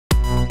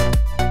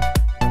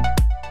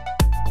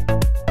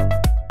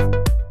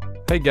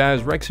Hey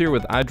guys, Rex here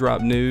with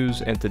iDrop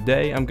News, and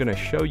today I'm going to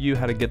show you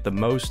how to get the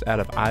most out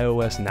of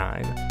iOS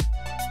 9.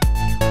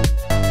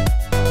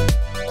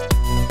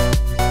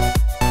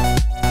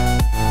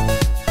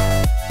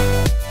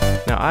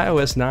 Now,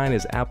 iOS 9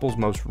 is Apple's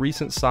most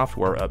recent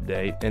software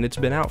update, and it's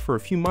been out for a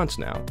few months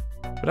now.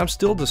 But I'm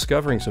still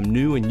discovering some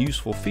new and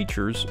useful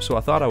features, so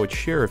I thought I would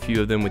share a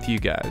few of them with you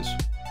guys.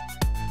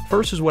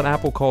 First is what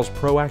Apple calls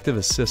Proactive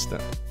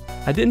Assistant.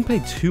 I didn't pay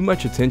too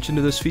much attention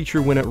to this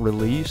feature when it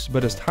released,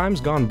 but as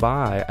time's gone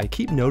by, I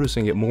keep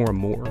noticing it more and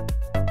more.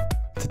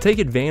 To take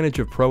advantage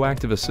of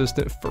Proactive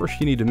Assistant, first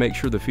you need to make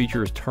sure the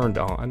feature is turned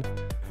on.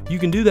 You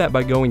can do that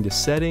by going to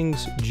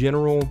Settings,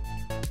 General,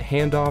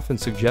 Handoff, and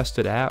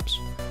Suggested Apps,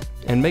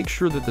 and make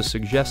sure that the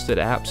Suggested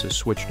Apps is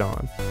switched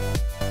on.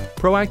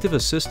 Proactive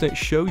Assistant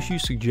shows you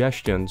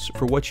suggestions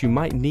for what you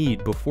might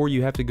need before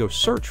you have to go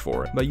search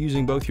for it by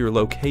using both your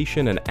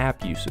location and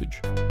app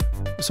usage.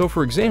 So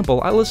for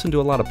example, I listen to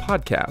a lot of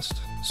podcasts,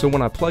 so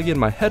when I plug in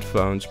my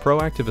headphones,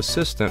 Proactive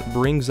Assistant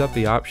brings up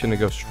the option to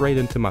go straight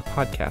into my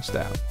podcast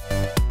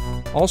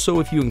app. Also,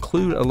 if you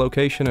include a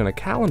location in a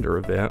calendar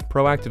event,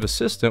 Proactive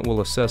Assistant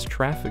will assess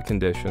traffic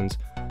conditions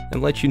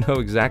and let you know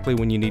exactly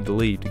when you need to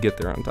leave to get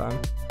there on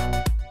time.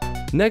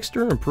 Next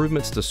are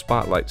improvements to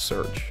Spotlight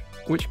Search,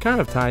 which kind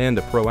of tie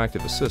into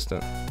Proactive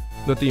Assistant,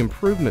 but the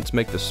improvements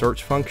make the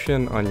search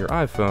function on your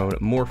iPhone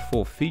more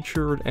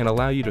full-featured and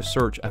allow you to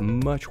search a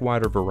much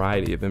wider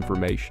variety of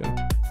information.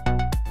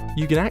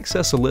 You can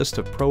access a list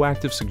of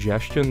proactive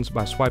suggestions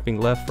by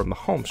swiping left from the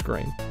home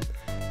screen.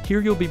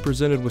 Here you'll be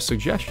presented with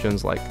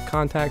suggestions like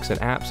contacts and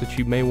apps that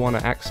you may want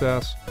to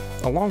access,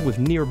 along with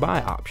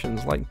nearby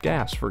options like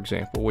gas, for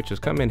example, which has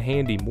come in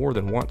handy more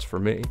than once for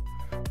me.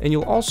 And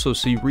you'll also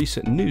see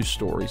recent news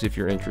stories if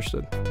you're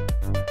interested.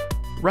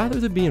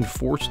 Rather than being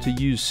forced to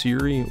use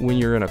Siri when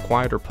you're in a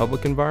quiet or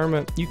public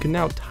environment, you can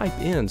now type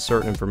in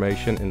certain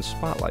information in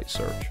Spotlight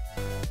Search.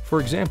 For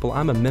example,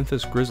 I'm a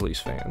Memphis Grizzlies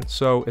fan,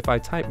 so if I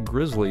type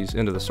Grizzlies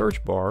into the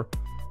search bar,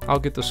 I'll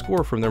get the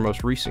score from their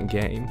most recent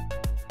game.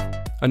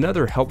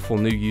 Another helpful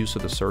new use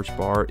of the search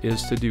bar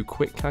is to do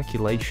quick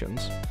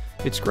calculations.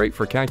 It's great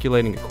for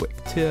calculating a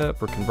quick tip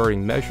or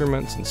converting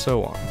measurements and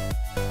so on.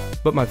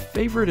 But my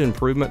favorite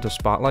improvement to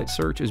Spotlight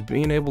Search is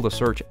being able to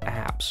search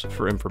apps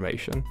for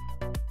information.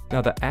 Now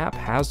the app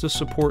has to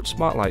support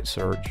Spotlight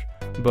Search,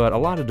 but a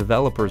lot of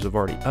developers have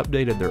already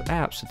updated their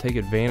apps to take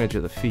advantage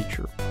of the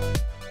feature.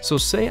 So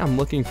say I'm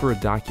looking for a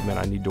document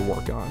I need to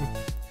work on.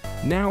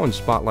 Now in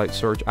Spotlight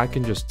Search I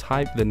can just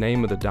type the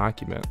name of the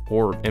document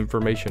or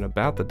information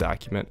about the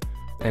document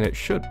and it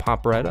should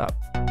pop right up.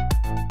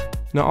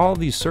 Now all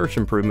these search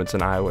improvements in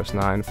iOS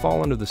 9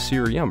 fall under the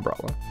Siri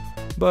umbrella,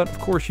 but of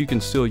course you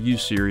can still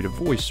use Siri to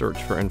voice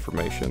search for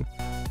information.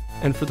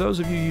 And for those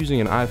of you using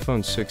an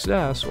iPhone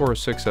 6S or a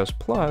 6S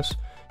Plus,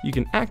 you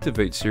can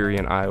activate Siri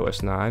in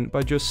iOS 9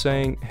 by just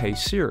saying, "Hey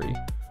Siri,"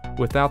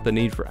 without the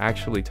need for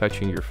actually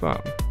touching your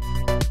phone.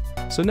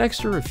 So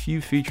next are a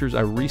few features I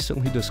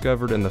recently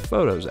discovered in the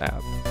Photos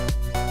app.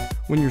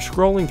 When you're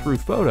scrolling through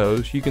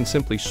photos, you can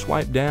simply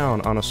swipe down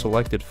on a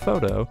selected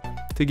photo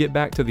to get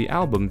back to the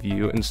album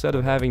view instead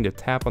of having to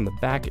tap on the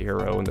back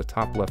arrow in the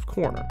top left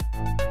corner.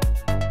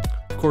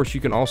 Of course,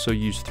 you can also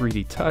use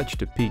 3D Touch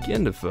to peek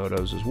into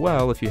photos as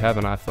well if you have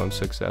an iPhone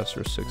 6S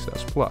or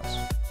 6S Plus.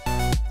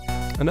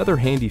 Another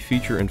handy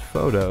feature in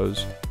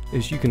Photos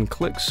is you can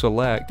click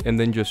Select and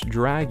then just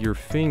drag your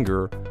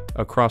finger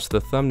across the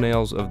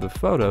thumbnails of the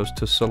photos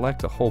to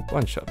select a whole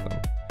bunch of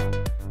them.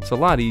 It's a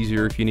lot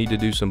easier if you need to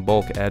do some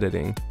bulk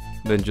editing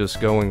than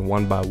just going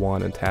one by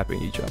one and tapping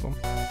each of them.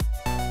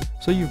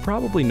 So you've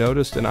probably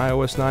noticed in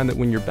iOS 9 that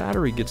when your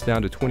battery gets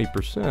down to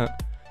 20%,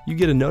 you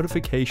get a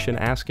notification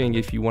asking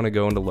if you want to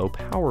go into low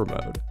power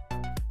mode.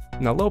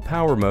 Now low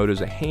power mode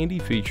is a handy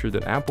feature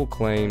that Apple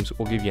claims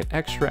will give you an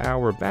extra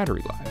hour of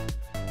battery life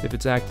if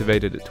it's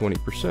activated at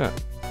 20%.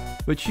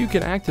 But you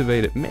can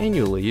activate it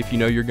manually if you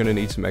know you're going to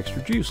need some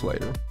extra juice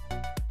later.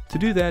 To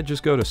do that,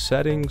 just go to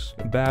Settings,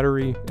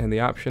 Battery, and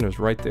the option is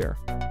right there.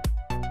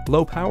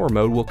 Low power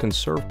mode will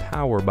conserve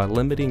power by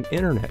limiting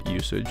internet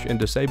usage and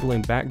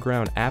disabling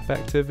background app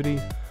activity,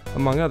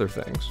 among other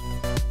things.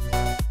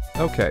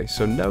 Okay,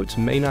 so Notes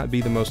may not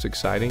be the most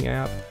exciting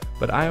app,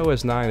 but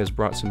iOS 9 has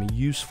brought some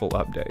useful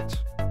updates.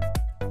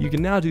 You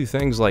can now do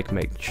things like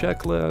make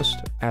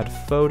checklists, add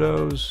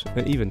photos,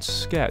 and even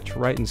sketch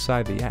right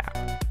inside the app.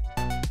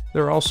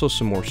 There are also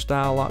some more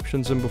style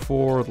options than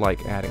before,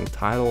 like adding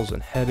titles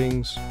and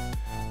headings.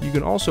 You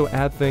can also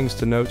add things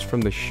to Notes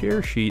from the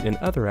share sheet in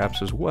other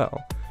apps as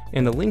well,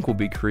 and a link will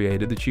be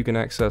created that you can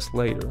access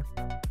later.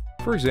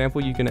 For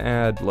example, you can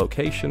add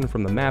location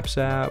from the Maps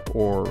app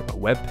or a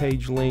web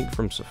page link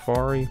from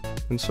Safari,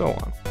 and so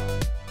on.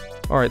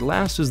 Alright,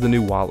 last is the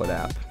new Wallet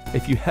app.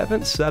 If you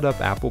haven't set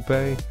up Apple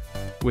Pay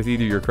with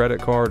either your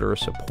credit card or a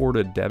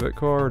supported debit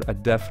card, I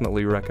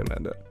definitely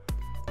recommend it.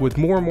 With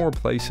more and more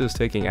places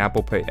taking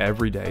Apple Pay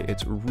every day,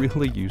 it's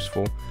really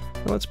useful,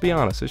 and let's be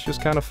honest, it's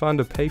just kind of fun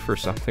to pay for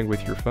something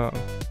with your phone.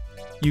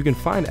 You can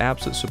find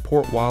apps that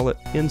support Wallet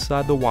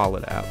inside the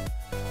Wallet app,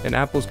 and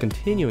Apple's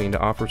continuing to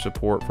offer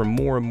support for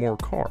more and more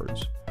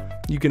cards.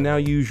 You can now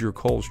use your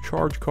Kohl's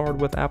Charge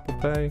card with Apple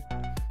Pay,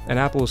 and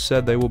Apple has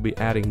said they will be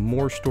adding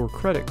more store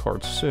credit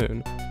cards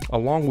soon,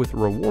 along with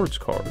rewards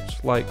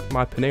cards, like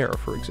my Panera,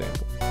 for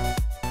example.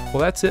 Well,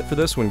 that's it for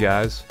this one,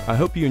 guys. I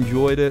hope you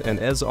enjoyed it, and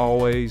as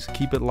always,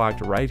 keep it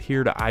locked right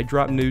here to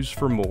iDrop News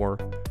for more,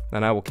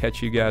 and I will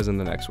catch you guys in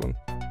the next one.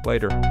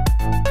 Later.